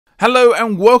Hello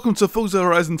and welcome to Forza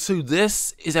Horizon 2.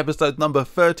 This is episode number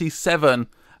 37.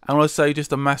 I want to say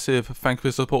just a massive thank you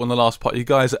for support on the last part. You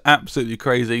guys are absolutely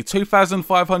crazy.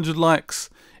 2,500 likes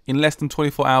in less than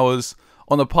 24 hours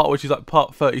on the part which is like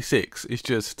part 36. It's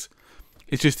just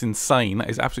insane. That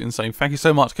is absolutely insane. Thank you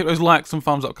so much. Keep those likes and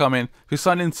thumbs up coming. If you're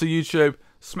signed into YouTube,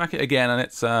 smack it again, and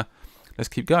let's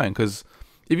keep going, because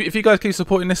if you guys keep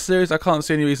supporting this series, I can't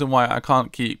see any reason why I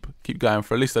can't keep going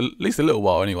for at least a little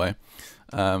while anyway.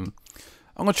 I'm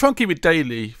gonna try and keep it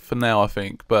daily for now, I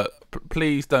think, but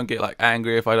please don't get like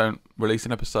angry if I don't release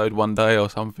an episode one day or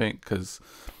something, because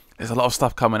there's a lot of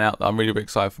stuff coming out that I'm really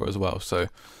excited for as well. So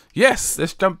yes,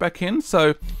 let's jump back in.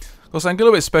 So got something a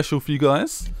little bit special for you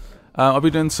guys. I'll be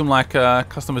doing some like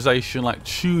customization, like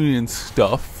tuning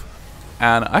stuff,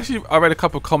 and actually I read a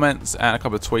couple of comments and a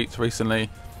couple of tweets recently.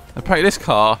 Apparently this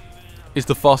car is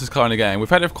the fastest car in the game. We've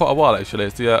had it for quite a while actually.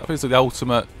 It's the I think it's the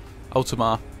Ultima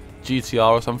GTR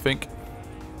or something.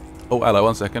 Oh, hello,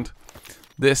 1 second.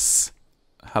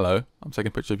 Hello, I'm taking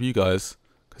a picture of you guys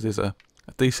because there's a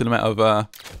decent amount of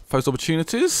photo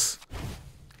opportunities.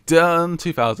 Done,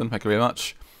 2,000, thank you very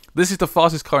much. This is the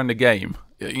fastest car in the game.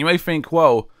 You may think,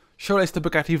 well, surely it's the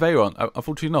Bugatti Veyron.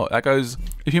 Unfortunately not. That goes,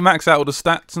 if you max out all the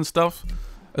stats and stuff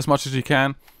as much as you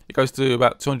can, it goes to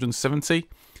about 270.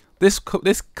 This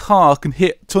car can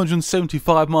hit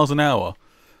 275 miles an hour.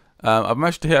 I've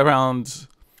managed to hit around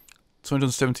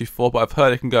 274, but I've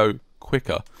heard it can go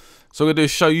quicker. So what I'm going to do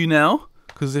is show you now,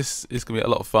 because this is going to be a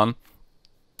lot of fun.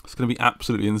 It's going to be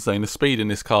absolutely insane. The speed in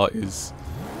this car is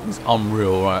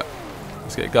unreal, right?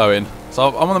 Let's get going.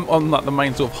 So I'm on like the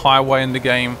main sort of highway in the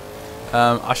game.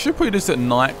 I should probably do this at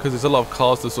night, because there's a lot of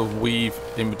cars that sort of weave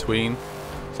in between.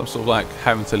 So I'm sort of like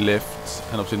having to lift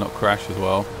and obviously not crash as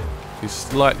well. He's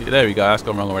slightly, there we go, that's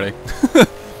gone wrong already.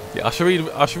 Yeah, I should really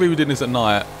be doing this at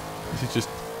night. This is just,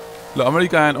 look, I'm already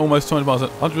going almost 200 miles,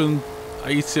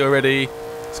 180 already.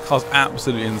 This car's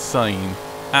absolutely insane.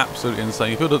 Absolutely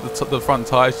insane. You feel the front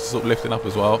tyres just sort of lifting up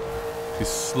as well. It's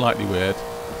slightly weird.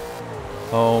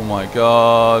 Oh my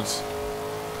god.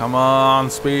 Come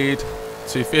on, speed.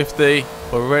 250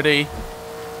 already.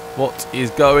 What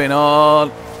is going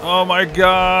on? Oh my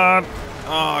god.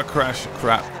 Oh, crash.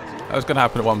 Crap. That was going to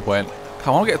happen at one point.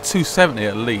 Come on, I want to get 270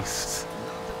 at least.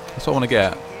 That's what I want to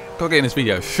get. Got to get in this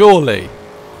video, surely.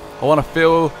 I want to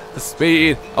feel the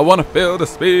speed. I want to feel the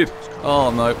speed.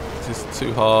 Oh no, this is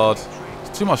too hard.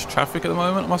 There's too much traffic at the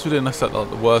moment. I must be doing this at like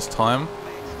the worst time.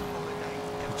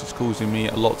 It's just causing me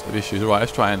a lot of issues. Right,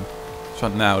 let's try and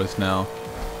nail this now.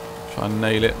 Try and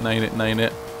nail it.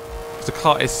 Because the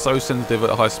car is so sensitive at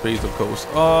high speeds, of course.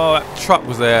 Oh, that truck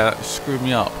was there. That screwed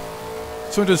me up.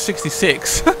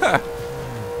 266.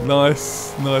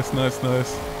 Nice. Come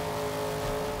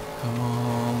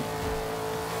on.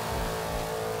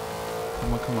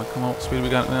 What speed are we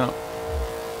going at now?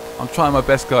 I'm trying my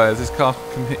best, guys. This car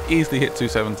can easily hit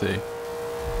 270.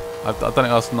 I've done it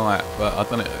last night, but I've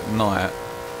done it at night.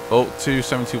 Oh,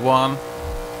 271,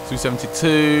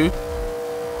 272.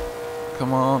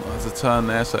 Come on, there's a turn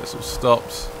there, so it sort of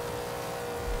stops.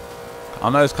 I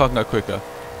know this car can go quicker.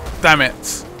 Damn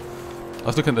it! I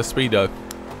was looking at the speedo.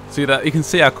 See that? You can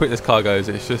see how quick this car goes.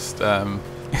 It's just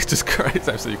crazy. It's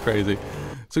absolutely crazy.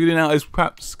 So what we do now is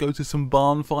perhaps go to some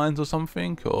barn finds or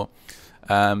something, or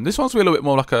this one's a little bit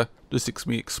more like just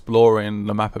me exploring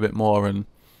the map a bit more and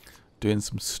doing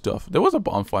some stuff. There was a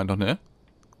barn find on here.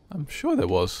 I'm sure there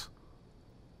was.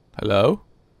 Hello?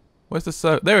 Where's the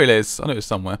circle? There it is. I know it's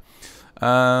somewhere.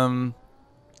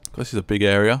 This is a big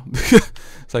area.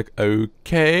 It's like,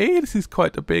 okay, this is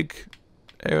quite a big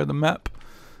area of the map.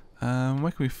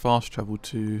 Where can we fast travel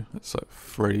to? That's like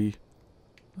free.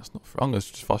 That's not free. I'm going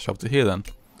to just fast travel to here then.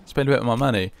 Spend a bit of my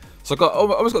money. So I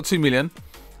almost got 2 million.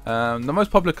 The most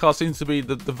popular car seems to be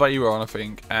the Veyron, I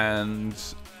think, and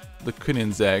the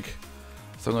Koenigsegg.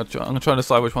 So I'm gonna try and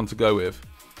decide which one to go with.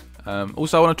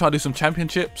 Also, I want to try and do some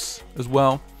championships as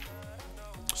well.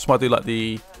 So I might do like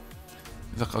the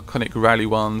iconic rally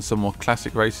ones, some more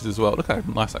classic races as well. Look how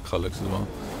nice that car looks as well.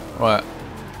 Right,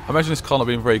 I imagine this car not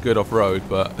being very good off road,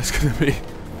 but it's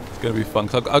gonna be fun.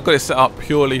 Cause I've got it set up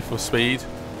purely for speed.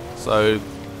 So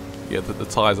yeah, the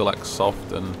tyres are like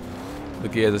soft and the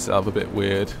gears are set up a bit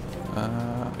weird.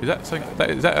 Is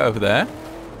that over there?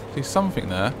 See something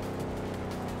there?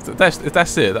 If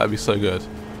that's it, that'd be so good.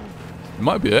 It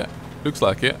might be it. Looks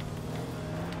like it.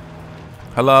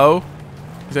 Hello?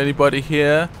 Is anybody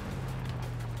here?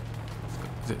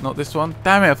 Is it not this one?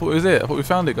 Damn it, I thought it was it. I thought we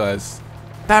found it, guys.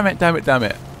 Damn it.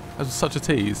 That was such a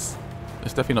tease.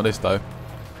 It's definitely not this, though.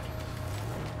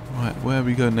 Right, where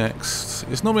we go next?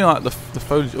 It's normally like the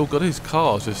foliage. Oh god, these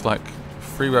cars just like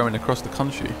free roaming across the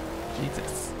country.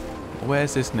 Jesus.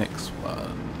 Where's this next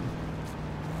one?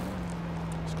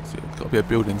 There's got to be a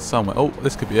building somewhere. Oh,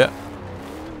 this could be it.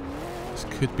 This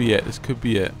could be it. This could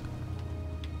be it.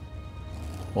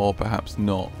 Or perhaps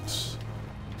not.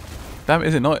 Damn it,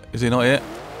 is it not? Is it not it?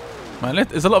 Man,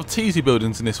 there's a lot of teasy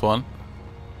buildings in this one.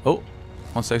 Oh,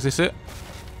 one sec, is this it?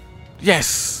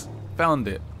 Yes! Found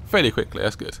it. Fairly quickly,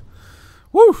 that's good.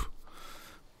 Woo!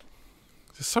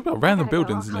 There's so many random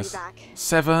buildings in this.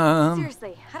 7.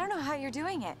 Seriously, I don't know how you're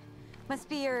doing it. Must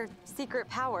be your secret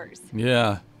powers.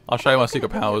 Yeah, I'll show you my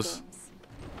secret powers.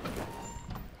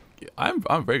 Yeah,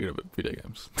 I'm very good at video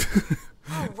games.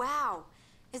 Oh wow,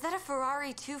 is that a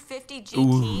Ferrari 250 GT?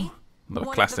 Ooh, not a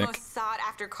One classic. of the most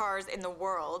sought-after cars in the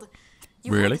world.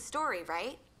 You Really? heard the story,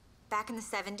 right? Back in the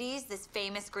 70s, this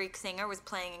famous Greek singer was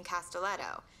playing in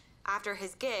Castelletto. After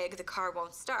his gig, the car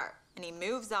won't start, and he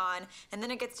moves on, and then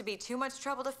it gets to be too much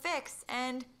trouble to fix,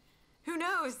 and who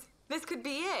knows? This could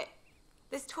be it.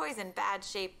 This toy's in bad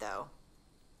shape, though.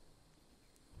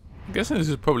 I'm guessing this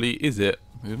is probably it.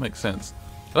 It makes sense.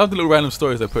 I love the little random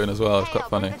stories they put in as well. It's quite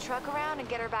funny. I'll bring the truck around and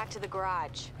get her back to the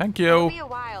garage. Thank you. It'll be a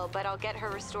while, but I'll get her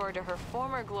restored to her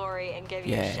former glory and give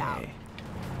you a shout.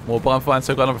 More bonfire,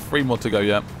 so I've got another 3 more to go,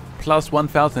 yeah. Plus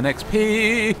 1000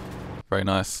 XP. Very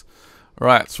nice.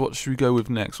 Right, so what should we go with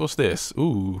next? What's this?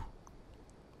 Ooh.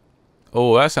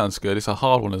 Oh, that sounds good. It's a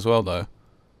hard one as well, though.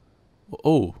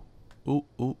 Oh. Ooh,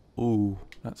 ooh, ooh.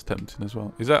 That's tempting as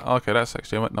well. Is that... Okay, that's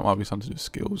actually... That might be something to do with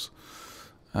skills.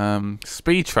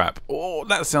 Speed trap. Oh,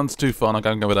 that sounds too fun. I'm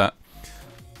going to go with that.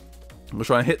 I'm going to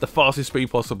try and hit the fastest speed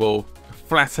possible.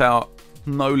 Flat out.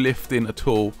 No lifting at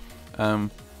all.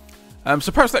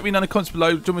 So perhaps let me know in the comments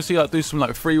below. Do you want me to see like do some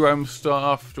like free roam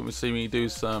stuff? Do you want me to see me do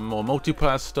some more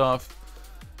multiplayer stuff?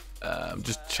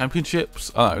 Just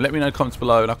championships? I don't know. Let me know in the comments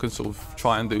below and I can sort of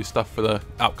try and do stuff for the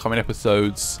upcoming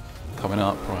episodes coming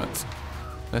up. Right.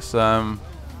 Let's oh,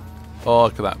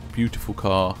 look at that beautiful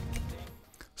car.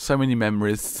 So many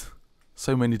memories.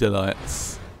 So many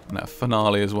delights. And that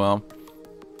finale as well.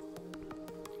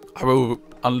 I will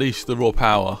unleash the raw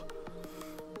power.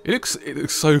 It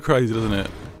looks so crazy, doesn't it?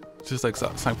 Just like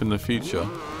something in the future.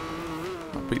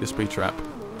 I'll beat the speed trap.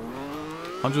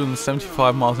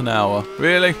 175 miles an hour.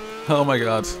 Really? Oh my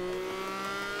god.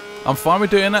 I'm fine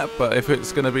with doing that, but if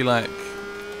it's going to be like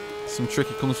some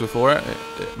tricky corners before it,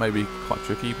 it may be quite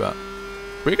tricky, but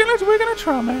we're gonna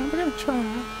try, man. We're gonna try.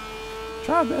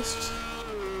 Try our best.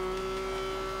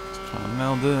 Let's try and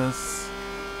nail this.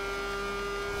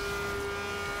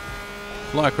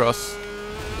 Fly across.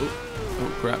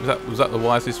 Oh crap! Was that the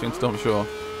wisest thing to do? I'm sure.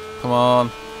 Come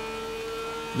on.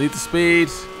 Need the speed.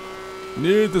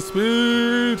 Need the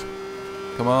speed.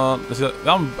 Come on.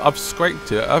 I've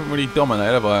scraped it. I haven't really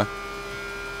dominated, have I?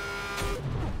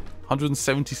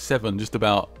 177, just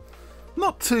about.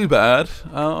 Not too bad.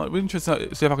 It'd be interesting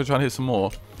to see if I can try and hit some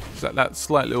more. So that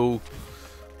slight little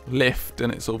lift,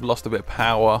 and it sort of lost a bit of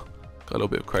power. Got a little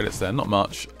bit of credits there. Not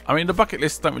much. I mean, the bucket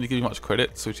lists don't really give you much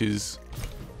credits, which is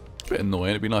a bit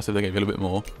annoying. It'd be nice if they gave you a little bit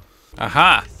more.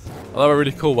 Aha! Another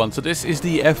really cool one. So this is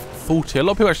the F40. A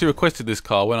lot of people actually requested this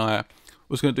car when I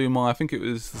was going to do my, I think it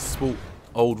was the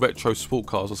old retro sport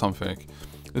cars or something.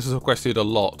 This was requested a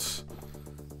lot.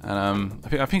 And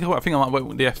I think I might went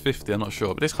with the F50. I'm not sure,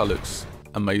 but this car looks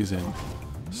amazing.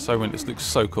 This looks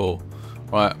so cool.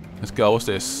 Right, let's go. What's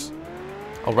this?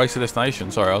 I'll race the destination.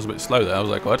 Sorry, I was a bit slow there. I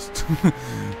was like, what?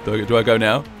 do I go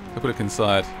now? I put it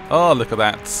inside. Oh, look at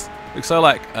that. Looks so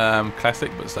like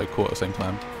classic, but so cool at the same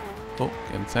time. Oh,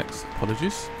 getting text.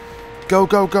 Apologies. Go,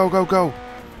 go, go, go, go.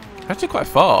 Actually quite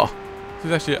far. This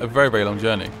is actually a very, very long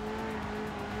journey.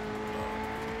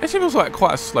 It feels like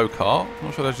quite a slow car. I'm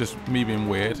not sure that's just me being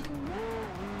weird.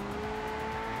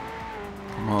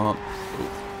 Come on. Ooh.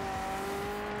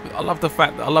 I love the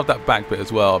fact that I love that back bit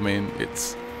as well. I mean,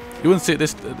 you wouldn't see it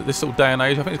this sort of day and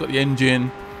age. I think it's got the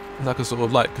engine. It's like a sort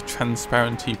of like a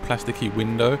transparency, plasticky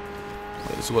window.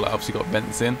 It's all obviously got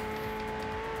vents in.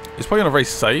 It's probably not very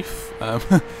safe. I'm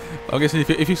guessing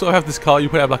if you sort of have this car, you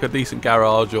probably have like a decent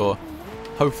garage or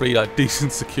hopefully like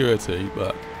decent security,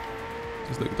 but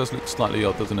it does look slightly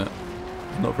odd, doesn't it?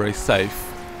 Not very safe.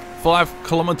 5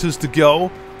 kilometers to go.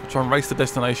 I'll try and race the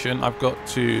destination. I've got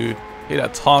to hit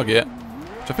that target,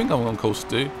 which I think I'm on course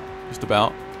to do, just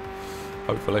about.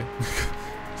 Hopefully.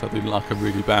 So I do like a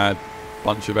really bad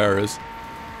bunch of errors.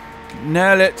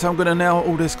 Nail it! I'm gonna nail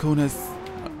all these corners.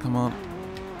 Come on.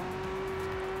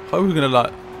 Hope we're gonna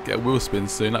like get a wheel spin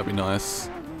soon. That'd be nice.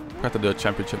 We have to do a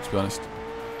championship, to be honest.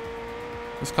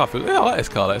 This car feels. Yeah, I like this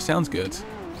car. That sounds good.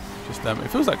 Just it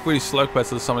feels like really slow compared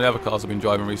to some of the other cars I've been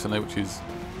driving recently, which is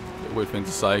a weird thing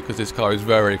to say because this car is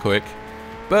very quick.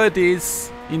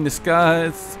 Birdies in the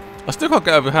skies. I still can't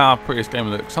get over how pretty this game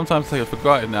looks. Sometimes I take it for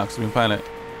granted now because I've been playing it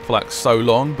for like so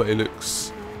long, but it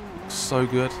looks so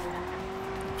good.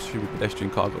 Stupid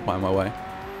pedestrian car got by my way.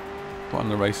 Right on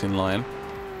the racing line.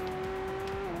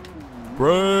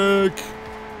 Brake!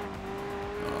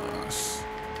 Nice.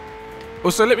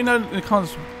 Also, let me know in the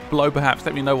comments below, perhaps.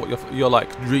 Let me know what your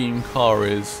like dream car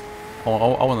is. I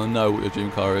want to know what your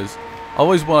dream car is. I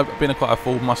always want to been quite a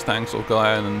full Mustang sort of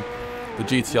guy, and the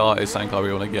GTR is something I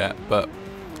really want to get. But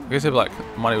I guess if like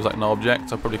money was like no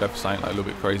object, I'd probably go for something like a little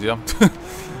bit crazier.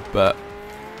 But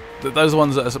those are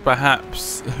ones that are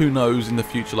perhaps, who knows, in the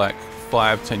future, like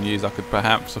 5-10 years, I could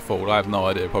perhaps afford. I have no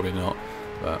idea, probably not.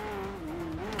 But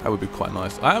that would be quite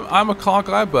nice. I'm a car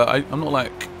guy, but I'm not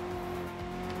like.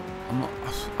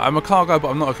 I'm a car guy, but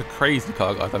I'm not like a crazy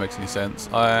car guy. If that makes any sense.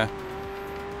 I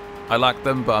like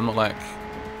them, but I'm not like.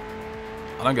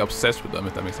 I don't get obsessed with them,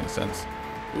 if that makes any sense.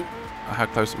 Ooh, how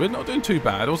close? We're not doing too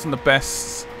bad. It wasn't the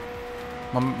best.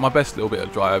 My best little bit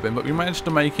of driving, but we managed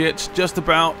to make it just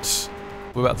about.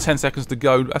 With about 10 seconds to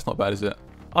go. That's not bad, is it?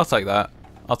 I'll take that.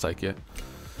 I'll take it.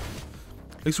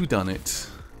 At least we've done it.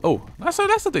 Oh, that's a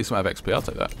decent amount of XP. I'll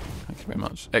take that. Thank you very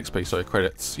much. XP, sorry,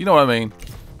 credits. You know what I mean.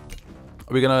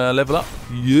 Are we gonna level up?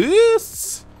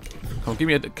 Yes. Come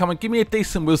on, give me a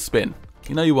decent wheel spin.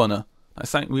 You know you wanna. That's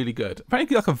something really good.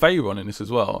 Apparently, like a Veyron in this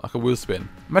as well, like a wheel spin.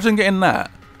 Imagine getting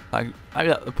that. Like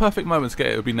the perfect moment to get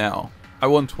it would be now. I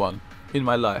want one in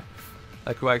my life,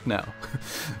 like right now.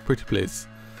 Pretty please.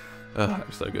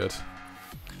 That's so good.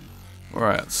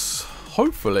 Alright,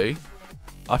 hopefully,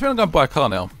 I think I'm going to buy a car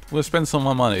now. I'm going to spend some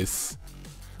of my monies.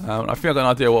 I think I've got an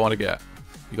idea what I want to get.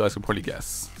 You guys can probably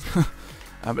guess.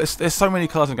 There's so many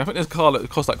cars. I think there's a car that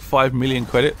costs like 5 million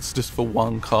credits just for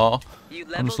one car.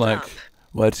 I'm just like,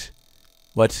 what?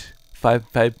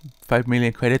 5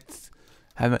 million credits?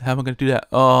 How am I going to do that?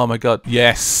 Oh my god,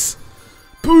 yes!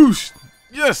 Boosh!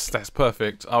 Yes, that's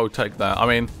perfect. I would take that. I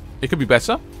mean, it could be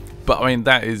better. But I mean,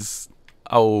 that is,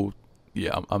 oh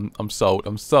yeah, I'm sold.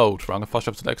 I'm sold. I'm gonna fast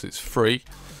travel today because it's free.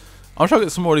 I'm trying to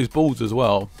get some more of these boards as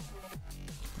well.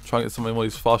 I'm trying to get some more of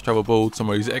these fast travel boards, some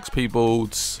of these XP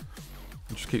boards,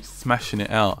 and just keep smashing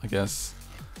it out. I guess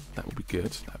that would be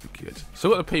good. That'd be good. So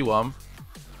I've got the P1.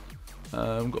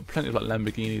 We've got plenty of like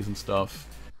Lamborghinis and stuff.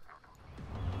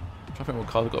 I'm trying to think what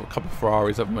cars. We've got a couple of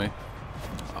Ferraris, haven't we?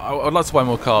 I'd like to buy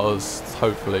more cars,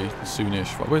 hopefully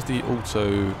soonish. Right, where's the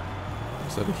auto?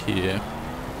 It's over here.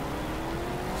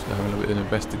 Let's go have a little bit and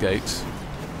investigate.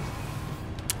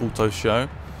 Auto show.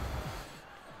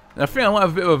 Now, I think I might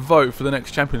have a bit of a vote for the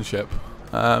next championship.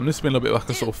 This has been a little bit like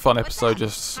a sort of fun episode.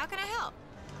 Just how can I help?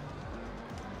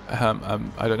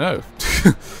 I don't know.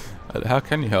 How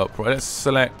can you help? Right, let's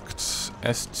select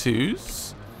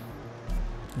S2s.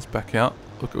 Let's back out.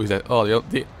 Look at what he's at. Oh, I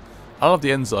love the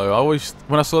Enzo.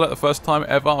 When I saw that the first time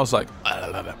ever, I was like, I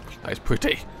love it. That is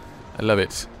pretty. I love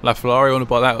it. La Ferrari, I want to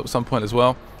buy that at some point as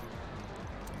well.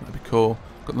 That'd be cool.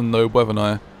 Got the Noble, haven't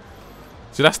I?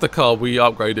 So that's the car we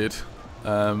upgraded.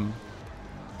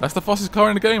 That's the fastest car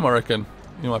in the game, I reckon,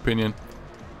 in my opinion.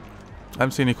 I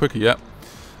haven't seen any quicker yet.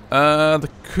 The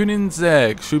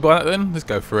Koenigsegg. Should we buy that then? Let's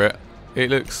go for it. It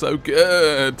looks so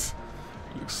good.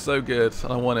 It looks so good.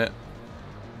 I want it.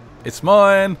 It's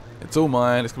mine. It's all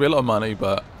mine. It's going to be a lot of money,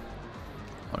 but...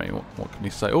 I mean, what can you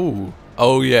say? Ooh.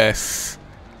 Oh, yes.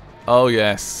 Oh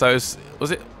yes. So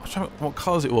was it? I'm trying to, what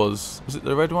colours it was? Was it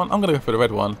the red one? I'm gonna go for the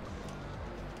red one.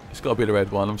 It's got to be the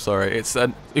red one. I'm sorry. It's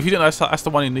if you didn't know, that's the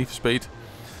one in Need for Speed,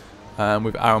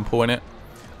 with Aaron Paul in it.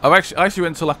 I actually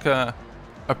went to like a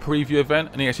preview event,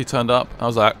 and he actually turned up. And I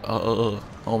was like, oh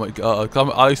my god.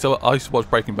 I used to watch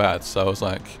Breaking Bad, so I was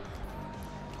like,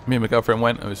 me and my girlfriend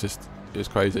went. It was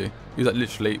crazy. He was like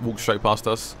literally walked straight past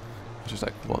us. I was just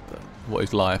like, what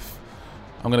is life?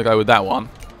 I'm gonna go with that one.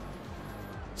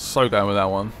 So going with that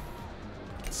one.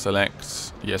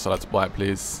 Select. Yes, I'd like to buy it,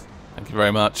 please. Thank you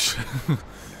very much.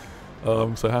 Oh,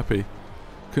 I'm so happy.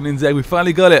 Koenigsegg, we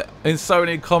finally got it. In so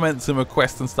many comments and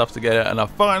requests and stuff to get it, and I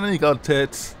finally got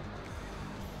it.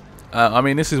 I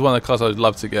mean, this is one of the cars I'd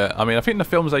love to get. I mean, I think in the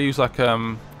films they use like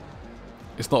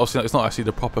it's not actually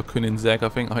the proper Koenigsegg. I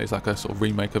think it's like a sort of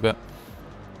remake of it.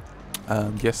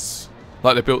 Yes,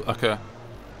 like they built like a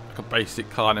basic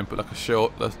car and then put like a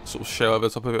sort of shell over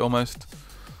the top of it almost.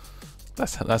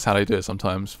 That's how they do it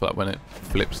sometimes, for like when it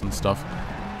flips and stuff.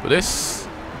 But this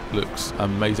looks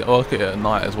amazing. Oh, look at it at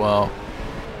night as well.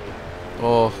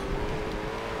 Oh,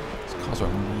 these cars are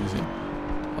amazing.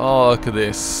 Oh, look at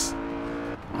this.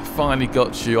 I finally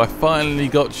got you. I finally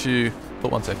got you. Oh,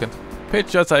 1 second.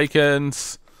 Picture taken.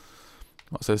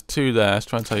 What says 2 there? Let's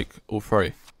try and take all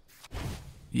 3.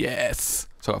 Yes.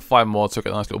 So I got 5 more to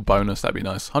get a nice little bonus. That'd be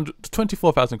nice.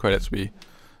 24,000 credits would be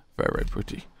very, very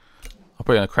pretty. I'm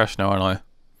probably going to crash now, aren't I?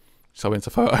 So I went into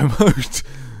photo mode.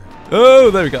 Oh,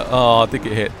 there we go. Oh, I did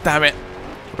get hit. Damn it.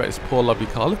 I bet this poor lovely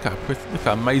car. Look how pretty, look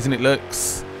how amazing it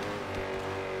looks.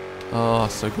 Oh,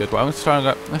 so good. Well, let's try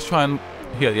and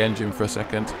hear the engine for a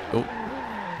second. Oh,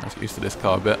 let's get used to this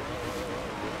car a bit.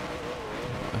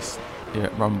 Let's hear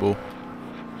it rumble.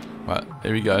 Right,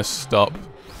 here we go. Stop.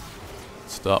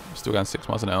 Stop. Still going 6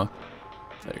 miles an hour.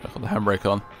 There you go. Got the handbrake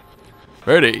on.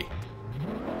 Ready.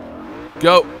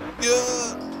 Go.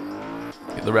 Yeah.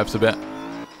 Get the revs a bit.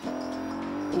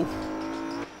 Ooh.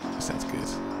 That sounds good.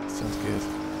 Sounds good.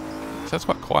 Sounds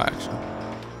quite quiet actually.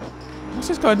 What's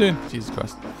this guy doing? Jesus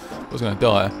Christ. I was going to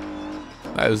die.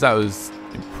 That was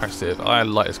impressive. I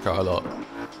like this car a lot.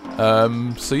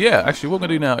 So yeah, actually what we're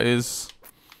going to do now is,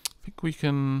 I think we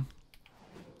can,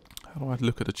 how do I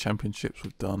look at the championships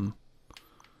we've done?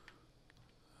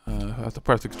 I have to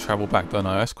probably travel back, don't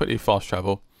I? Let's quickly fast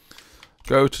travel.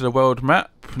 Go to the world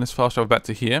map, and let's fast travel back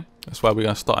to here. That's where we're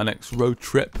going to start our next road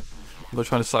trip. I'm going to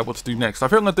try and decide what to do next. I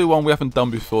think I'm going to do one we haven't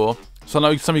done before. So I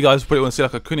know some of you guys probably want to see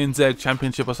like a Kunin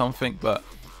championship or something, but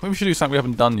maybe we should do something we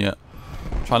haven't done yet.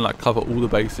 Try and like cover all the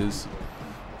bases.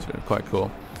 It's really quite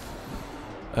cool.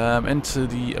 Enter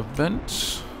the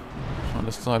event. Trying to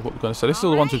decide what we're going to say. This is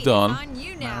all the ones we've done.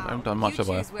 I haven't done much,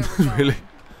 have I? Really?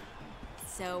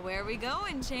 So where are we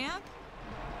going, champ?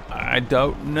 I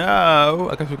don't know.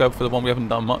 I guess we'll go for the one we haven't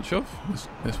done much of.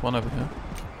 This one over here.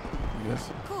 I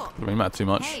guess. Cool. Doesn't really matter too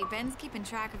much. Hey, Ben's keeping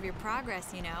track of your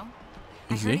progress, you know.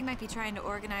 Is I heard he? he might be trying to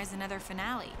organize another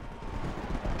finale.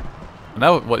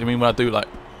 Now, what do you mean when I do like?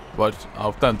 Well,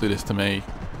 oh, don't do this to me.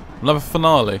 Another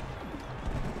finale.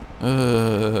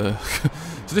 So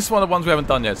this is one of the ones we haven't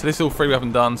done yet. So this is all 3 we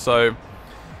haven't done. So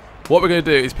what we're going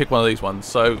to do is pick one of these ones.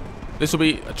 So this will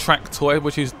be a track toy,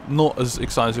 which is not as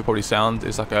exciting as it probably sounds.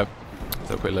 It's like a, let's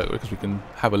have a quick look because we can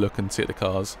have a look and see at the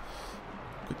cars.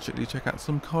 Quickly check out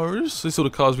some cars. This is all the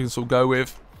cars we can sort of go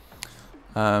with.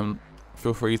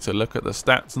 Feel free to look at the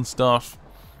stats and stuff.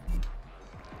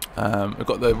 We've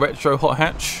got the retro hot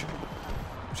hatch,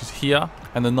 which is here,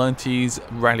 and the 90s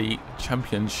rally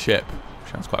championship,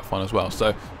 which sounds quite fun as well.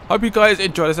 So hope you guys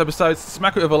enjoyed this episode.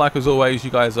 Smack it with a like as always.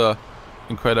 You guys are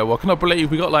incredible. I cannot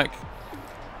believe we got like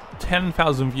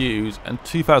 10,000 views and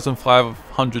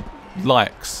 2,500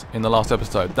 likes in the last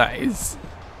episode. That is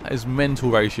mental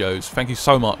ratios. Thank you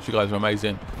so much. You guys are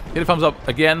amazing. Hit a thumbs up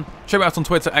again. Check me out on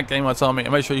Twitter at GameRightsArmy,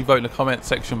 and make sure you vote in the comment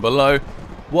section below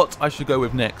what I should go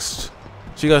with next.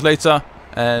 See you guys later,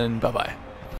 and bye bye.